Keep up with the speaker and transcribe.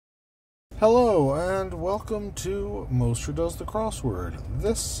Hello and welcome to Moster Does the Crossword.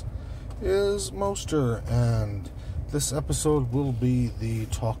 This is Moster, and this episode will be the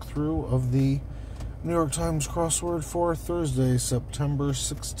talk-through of the New York Times crossword for Thursday, September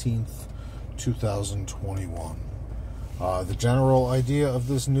 16th, 2021. The general idea of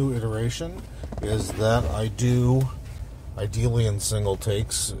this new iteration is that I do, ideally in single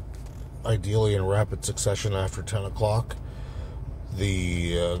takes, ideally in rapid succession after 10 o'clock,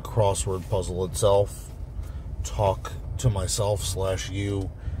 the crossword puzzle itself, talk to myself /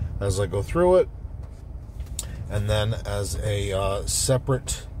 you as I go through it, and then as a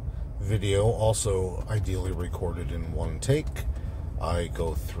separate video, also ideally recorded in one take, I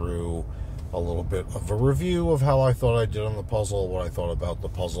go through a little bit of a review of how I thought I did on the puzzle, what I thought about the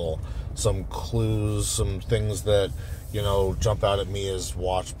puzzle, some clues, some things that, jump out at me as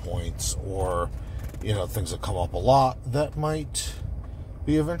watch points, or, things that come up a lot that might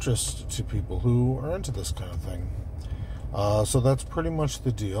be of interest to people who are into this kind of thing. So that's pretty much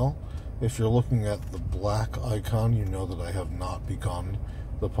the deal. If you're looking at the black icon, you know that I have not begun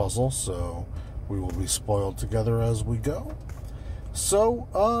the puzzle, so we will be spoiled together as we go. So,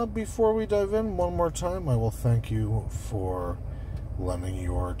 before we dive in, one more time, I will thank you for lending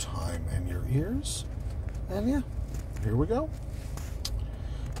your time and your ears. And yeah, here we go.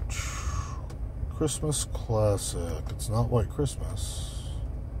 Christmas classic. It's not White Christmas.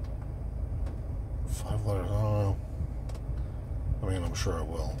 5 letters, I don't know. I mean, I'm sure I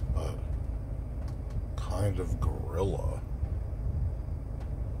will, but kind of gorilla.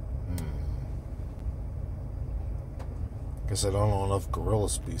 Guess I don't know enough gorilla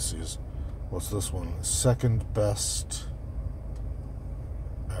species. What's this one? Second best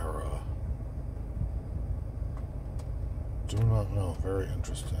era. Do not know. Very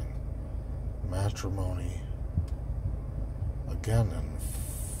interesting. Matrimony. Again in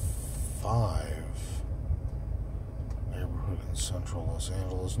 5. Neighborhood in central Los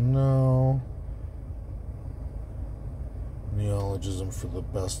Angeles. No. Neologism for the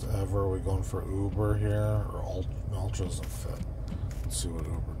best ever. Are we going for Uber here? Or Ultra doesn't fit. Let's see what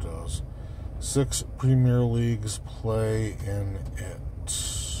Uber does. 6 Premier Leagues play in it.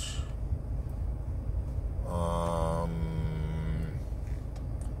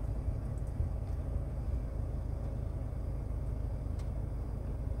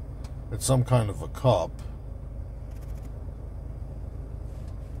 It's some kind of a cup,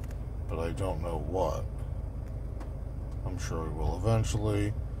 but I don't know what. I'm sure we will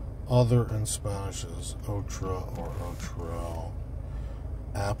eventually. Other in Spanish is otra or otro.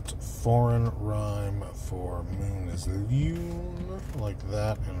 Apt foreign rhyme for moon is lune, like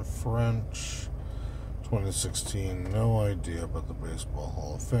that in French. 2016, no idea about the Baseball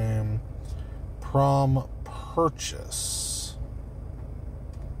Hall of Fame. Prom purchase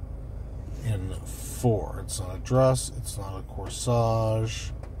in 4. It's not a dress, it's not a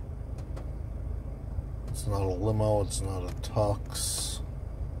corsage. It's not a limo, it's not a tux.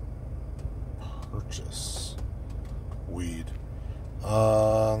 Purchase. Weed.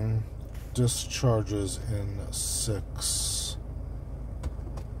 Discharges in 6.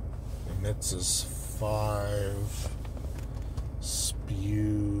 Emits is 5.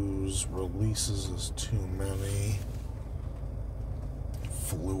 Spews. Releases is too many.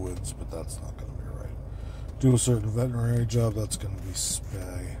 Fluids, but that's not going to be right. Do a certain veterinary job, that's going to be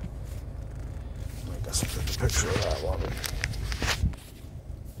spay. I guess I'll take a picture of that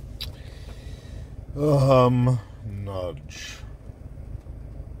one. Nudge.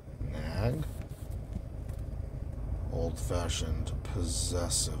 Nag. Old-fashioned,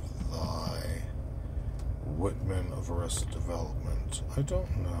 possessive thigh. Whitman of Arrested Development. I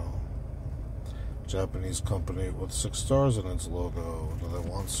don't know. Japanese company with 6 stars in its logo. Do they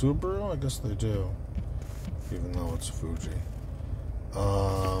want Subaru? I guess they do. Even though it's Fuji.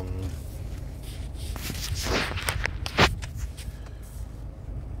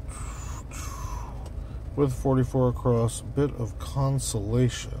 With 44 across, bit of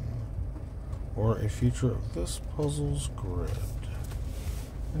consolation, or a feature of this puzzle's grid.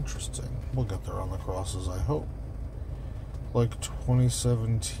 Interesting. We'll get there on the crosses, I hope. Like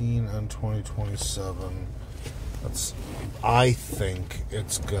 2017 and 2027. I think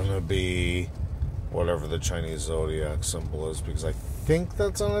it's gonna be whatever the Chinese zodiac symbol is, because I think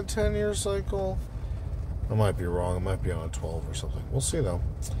that's on a 10-year cycle. I might be wrong. It might be on a 12 or something. We'll see, though.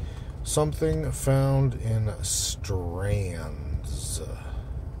 Something found in strands.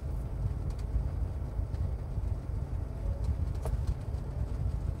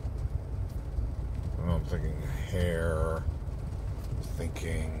 I'm thinking hair.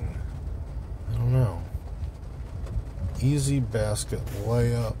 Thinking, I don't know. Easy basket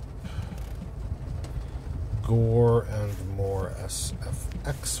layup. gore and more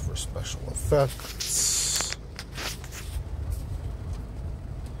SFX for special effects.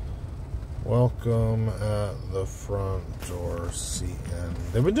 Welcome at the front door, CN.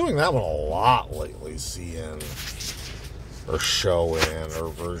 They've been doing that one a lot lately, CN. Or show in, or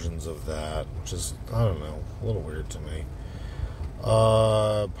versions of that, which is, I don't know, a little weird to me.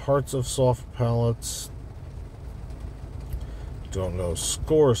 Parts of soft palettes. Don't know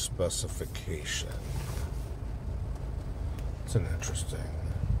score specification. It's an interesting.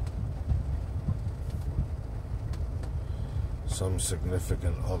 Some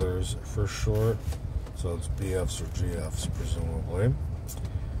significant others for short. So it's BFs or GFs, presumably.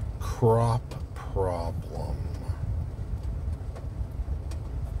 Crop problem.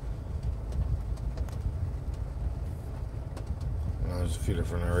 There's a few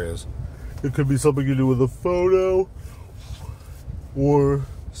different areas. It could be something to do with a photo, or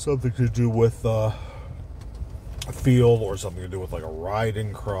something to do with a field, or something to do with like a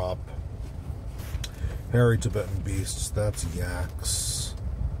riding crop. Hairy Tibetan beasts, that's yaks.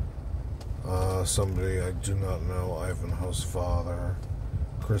 Somebody I do not know, Ivanhoe's father.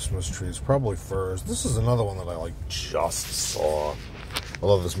 Christmas trees, probably furs. This is another one that I like just saw.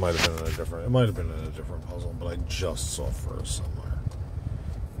 Although this might have been in a different, it might have been in a different puzzle, but I just saw furs somewhere.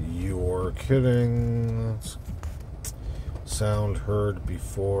 You're kidding. Sound heard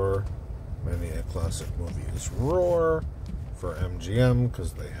before. Many a classic movie is Roar for MGM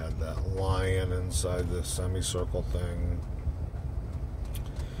because they had that lion inside the semicircle thing.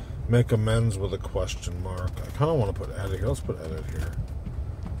 Make amends with a question mark. I kind of want to put edit here. Let's put edit here.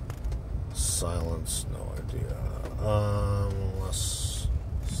 Silence, no idea. Let's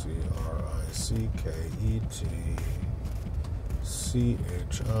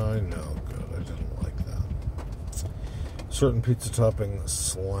CRICKETCHI, no, good. I didn't like that. Certain pizza topping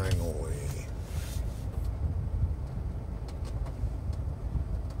slangily.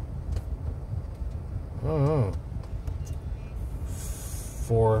 Oh.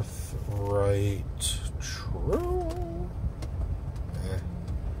 Fourth right true.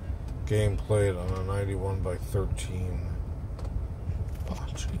 Game played on a 91/13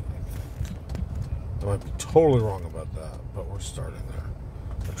 bocce, I think. I might be totally wrong about that, but we're starting there.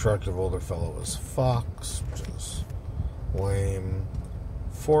 Attractive older fellow is Fox, which is lame.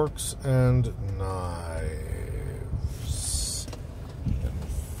 Forks and knives. And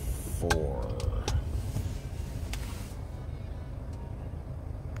 4.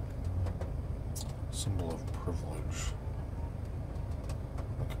 Symbol of privilege.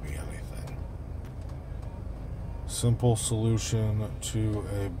 That could be anything. Simple solution to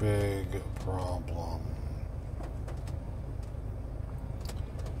a big problem.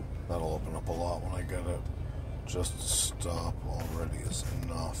 That'll open up a lot when I get it. Just stop already is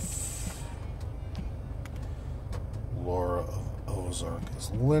enough. Laura of Ozark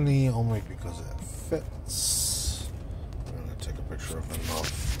is Linny only because it fits. I'm going to take a picture of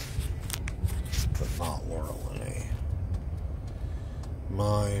enough, but not Laura Linney.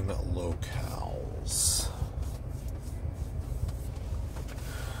 Mine locales.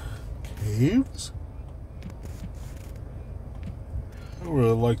 Caves? I don't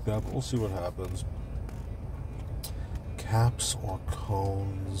really like that, but we'll see what happens. Caps or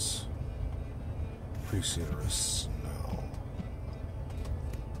cones? Preceders, no.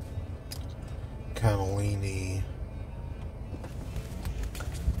 Cannellini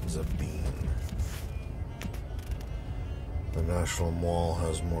is a bean. The National Mall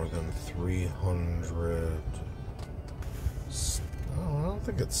has more than 300. I don't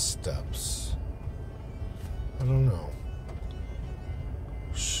think it's steps. I don't know.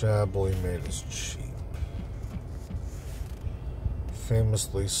 Shabbily made is cheap.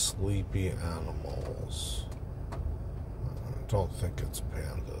 Famously sleepy animals. I don't think it's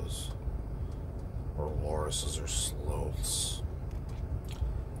pandas. Or lorises or sloths.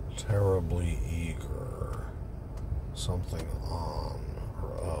 Terribly eager. Something on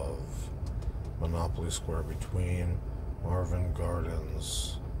or of. Monopoly Square between Marvin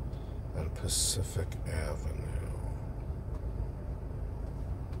Gardens and Pacific Avenue.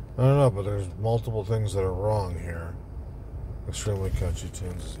 I don't know, but there's multiple things that are wrong here. Extremely catchy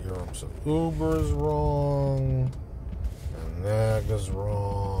tunes is Earworm, so Uber is wrong, and Nag is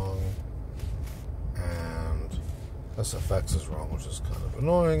wrong, and SFX is wrong, which is kind of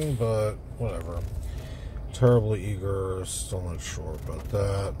annoying, but whatever. Terribly eager, still not sure about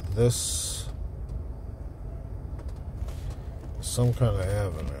that. This is some kind of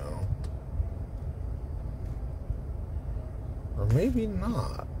avenue. Or maybe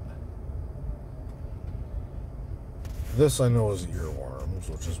not. This I know is earworms,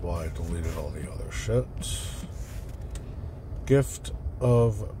 which is why I deleted all the other shit. Gift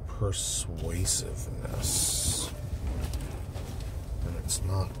of persuasiveness. And it's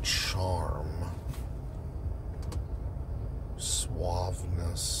not charm.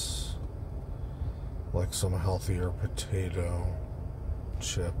 Suaveness. Like some healthier potato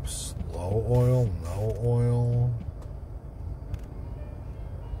chips. Low oil, no oil.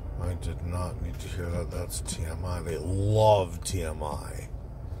 I did not need to hear that. That's TMI. They love TMI.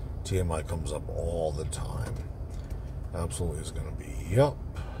 TMI comes up all the time. Absolutely is going to be, yup.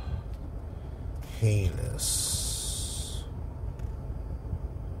 Heinous.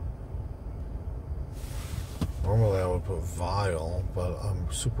 Normally I would put vile, but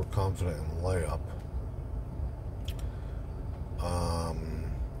I'm super confident in layup.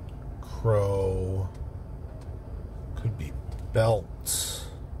 Crow. Could be belt.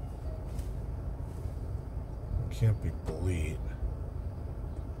 Can't be bleat.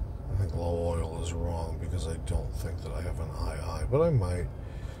 I think low oil is wrong because I don't think that I have an II, but I might.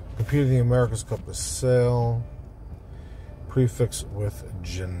 Compete in the America's Cup of Sail. Prefix with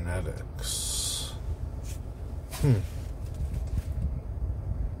genetics.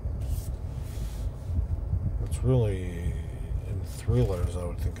 It's really, in 3 letters, I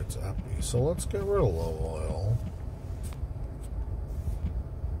would think it's epi. So let's get rid of low oil.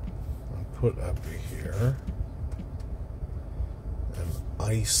 And put epi here.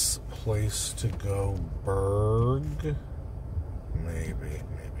 Ice place to go, Berg. Maybe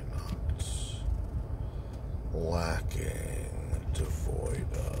not. Lacking,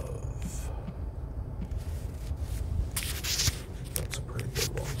 devoid of. That's a pretty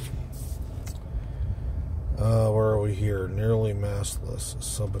good one. Where are we here? Nearly massless,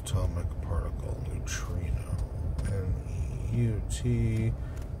 subatomic particle, neutrino. Neutrino.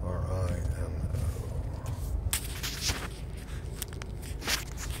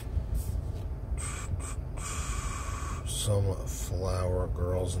 Some flower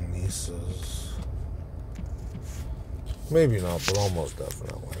girls' nieces. Maybe not, but almost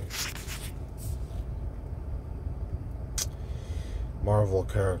definitely. Marvel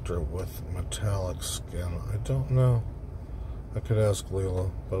character with metallic skin. I don't know. I could ask Leela,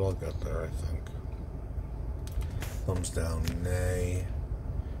 but I'll get there, I think. Thumbs down, nay.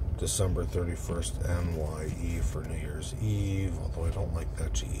 December 31st, NYE for New Year's Eve, although I don't like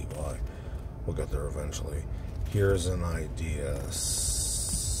that GEY. We'll get there eventually. Here's an idea.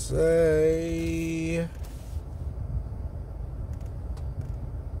 Say...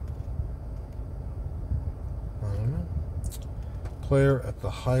 I don't know. Player at the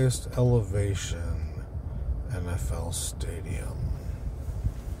highest elevation, NFL stadium.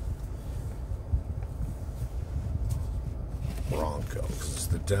 Broncos. It's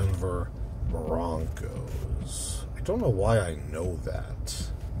the Denver Broncos. I don't know why I know that.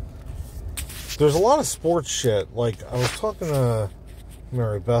 There's a lot of sports shit. Like, I was talking to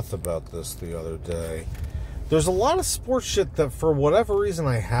Mary Beth about this the other day. There's a lot of sports shit that for whatever reason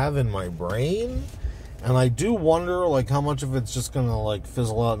I have in my brain, and I do wonder, like, how much of it's just gonna, like,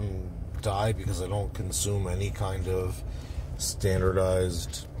 fizzle out and die because I don't consume any kind of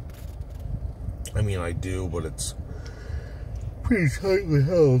standardized... I mean, I do, but it's pretty tightly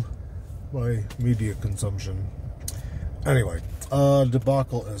held, my media consumption. Anyway,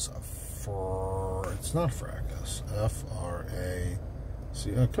 debacle is... it's not fracas. F-R-A-C.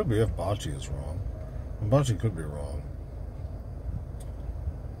 It could be if Bocce is wrong. And Bocce could be wrong.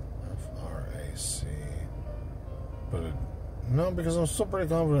 F-R-A-C. But no, because I'm still pretty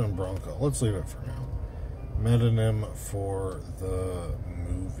confident in Bronco. Let's leave it for now. Metonym for the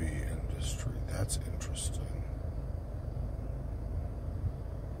movie industry. That's interesting.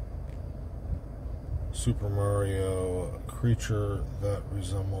 Super Mario, a creature that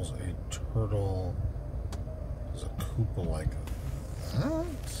resembles a turtle. Is a Koopa like that?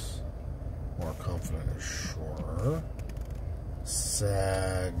 More confident, sure.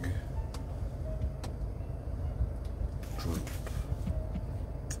 Sag. Droop.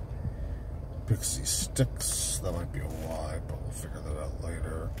 Pixie Sticks. That might be a Y, but we'll figure that out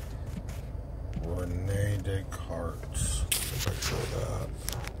later. Rene Descartes. Picture of that.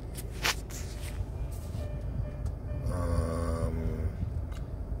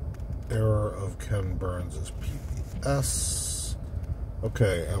 Error of Ken Burns is PBS.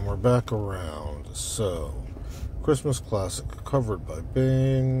 Okay, and we're back around. So, Christmas classic covered by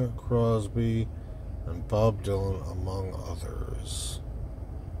Bing Crosby and Bob Dylan, among others.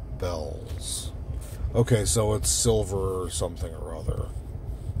 Bells. Okay, so it's silver or something or other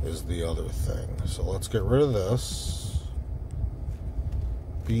is the other thing. So let's get rid of this.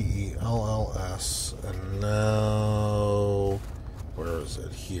 B-E-L-L-S. And now, where is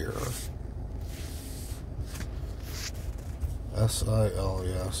it? Here. S-I-L,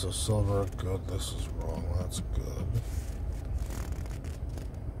 yeah, so silver, good. This is wrong, that's good.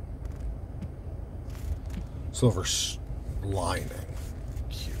 Silver lining.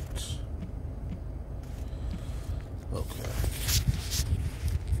 Cute. Okay.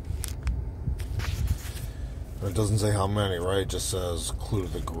 It doesn't say how many, right? It just says clue to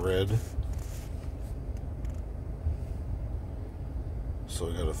the grid. So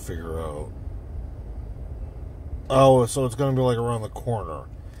we gotta figure out. Oh, so it's gonna be like around the corner.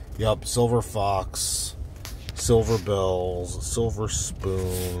 Yup, silver fox, silver bells, silver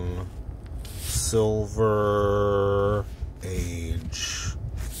spoon, silver age.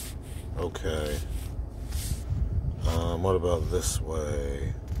 Okay. What about this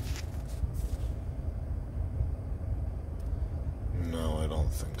way? No, I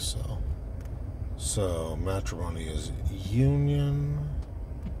don't think so. So, matrimony is union.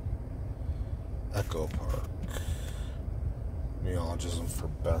 Echo Park. Neologism for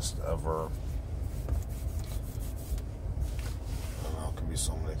best ever. I don't know, it can be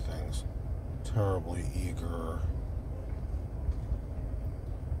so many things. Terribly eager.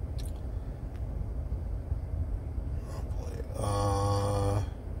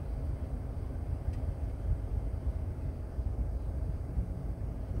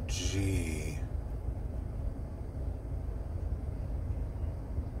 G.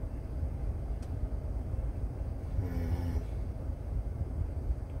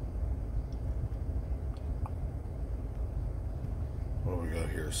 What do we got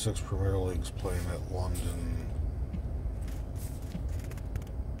here? 6 Premier Leagues playing at London.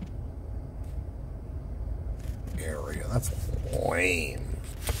 Area. That's lame.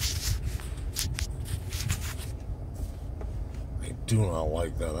 I do not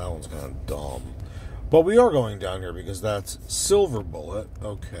like that. That one's kind of dumb. But we are going down here because that's Silver Bullet.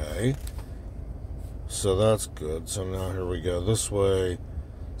 Okay. So that's good. So now here we go. This way.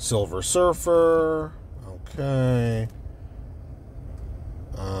 Silver Surfer. Okay.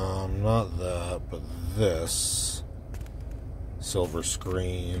 Not that, but this. Silver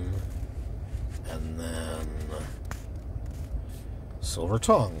Screen. And then Silver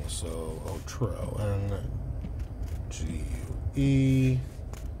Tongue. So Otro. And G-U-E.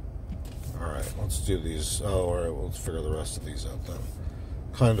 Alright, let's do these. Oh, alright, well, let's figure the rest of these out then.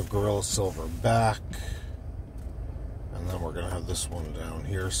 Kind of Gorilla Silver Back. And then we're going to have this one down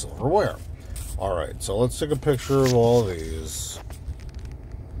here, Silverware. Alright, so let's take a picture of all these.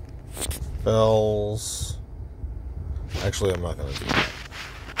 Bells. Actually, I'm not going to do that.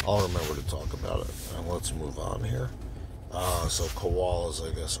 I'll remember to talk about it. And let's move on here. So koalas, I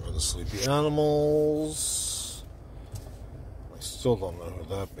guess, are the sleepy animals. I still don't know who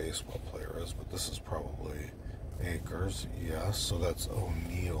that baseball player is, but this is probably Akers. Yes, so that's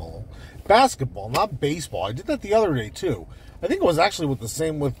O'Neal. Basketball, not baseball. I did that the other day, too. I think it was actually with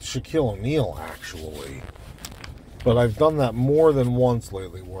Shaquille O'Neal, actually. But I've done that more than once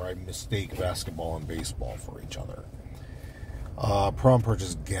lately where I mistake basketball and baseball for each other. Prom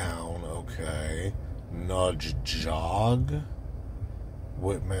purchase gown, okay. Nudge jog.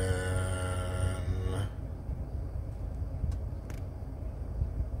 Whitman.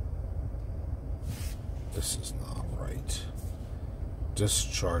 This is not right.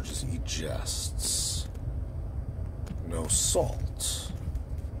 Discharges egests. No salt.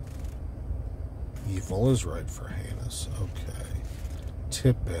 Evil is right for heinous. Okay.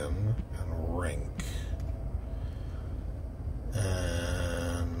 Tip in and rink.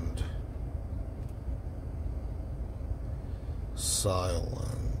 And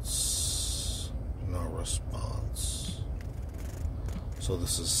silence. No response. So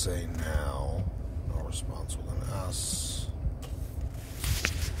this is say now. No response with an S.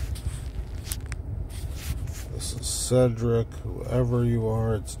 This is Cedric. Whoever you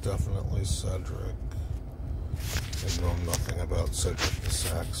are, it's definitely Cedric. I know nothing about Cedric the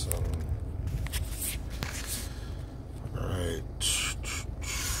Saxon. Alright.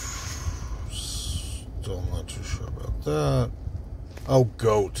 Still not too sure about that. Oh,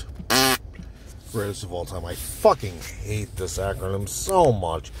 GOAT. Greatest of all time. I fucking hate this acronym so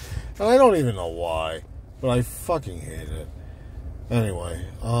much. And I don't even know why. But I fucking hate it. Anyway.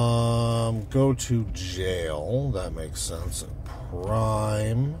 Go to jail. That makes sense.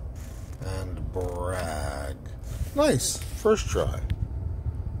 Prime. And brag. Nice. First try.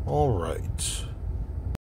 Alright.